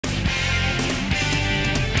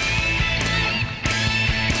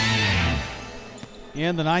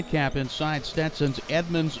in the nightcap inside Stetson's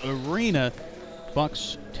Edmunds Arena.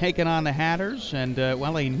 Bucs taking on the Hatters, and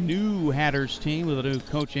well, a new Hatters team with a new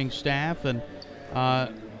coaching staff, and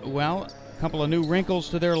well, a couple of new wrinkles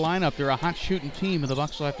to their lineup. They're a hot shooting team, and the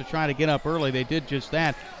Bucs will have to try to get up early. They did just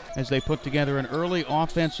that as they put together an early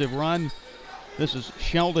offensive run. This is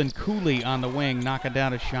Sheldon Cooley on the wing, knocking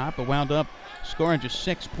down a shot, but wound up scoring just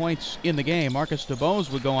 6 points in the game. Marcus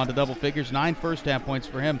DeBose would go on to double figures, 9 first-half points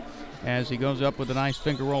for him as he goes up with a nice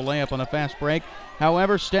finger roll layup on a fast break.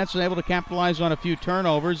 However, Stetson able to capitalize on a few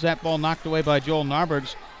turnovers. That ball knocked away by Joel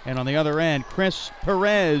Narbergs. And on the other end, Chris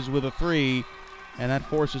Perez with a three. And that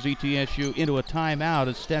forces ETSU into a timeout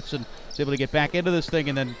as Stetson is able to get back into this thing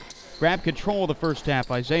and then grab control of the first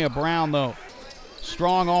half. Isaiah Brown, though,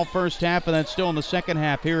 strong all first half, and then still in the second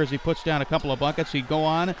half here as he puts down a couple of buckets. He'd go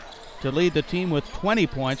on to lead the team with 20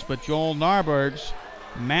 points, but Joel Narbergs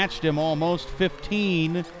matched him almost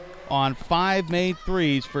 15 on 5 made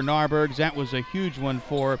threes for Narbergs. That was a huge one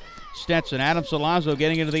for Stetson. Adam Salazzo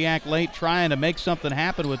getting into the act late, trying to make something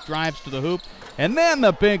happen with drives to the hoop. And then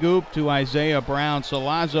the big hoop to Isaiah Brown.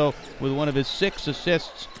 Salazzo with one of his 6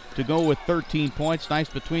 assists to go with 13 points. Nice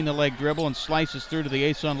between-the-leg dribble and slices through to the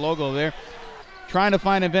ASUN logo there. Trying to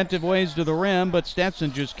find inventive ways to the rim, but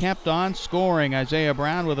Stetson just kept on scoring. Isaiah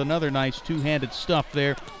Brown with another nice two-handed stuff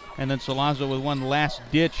there. And then Salazzo with one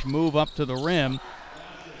last-ditch move up to the rim.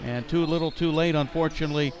 And too little too late,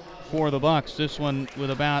 unfortunately, for the Bucs. This one with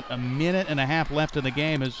about a minute and a half left in the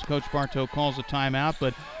game as Coach Bartow calls a timeout.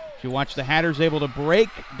 But if you watch the Hatters able to break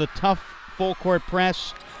the tough full-court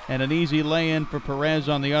press and an easy lay-in for Perez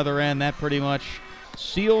on the other end, that pretty much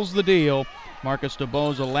seals the deal. Marcus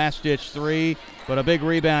DeBose a last-ditch three, but a big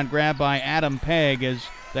rebound grab by Adam Pegg as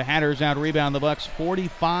the Hatters out-rebound the Bucs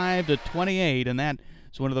 45-28, and that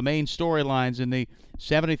is one of the main storylines in the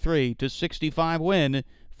 73-65 win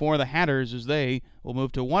for the Hatters as they will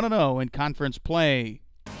move to 1-0 in conference play.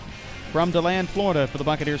 From DeLand, Florida, for the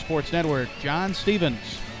Buccaneer Sports Network, John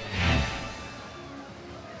Stevens.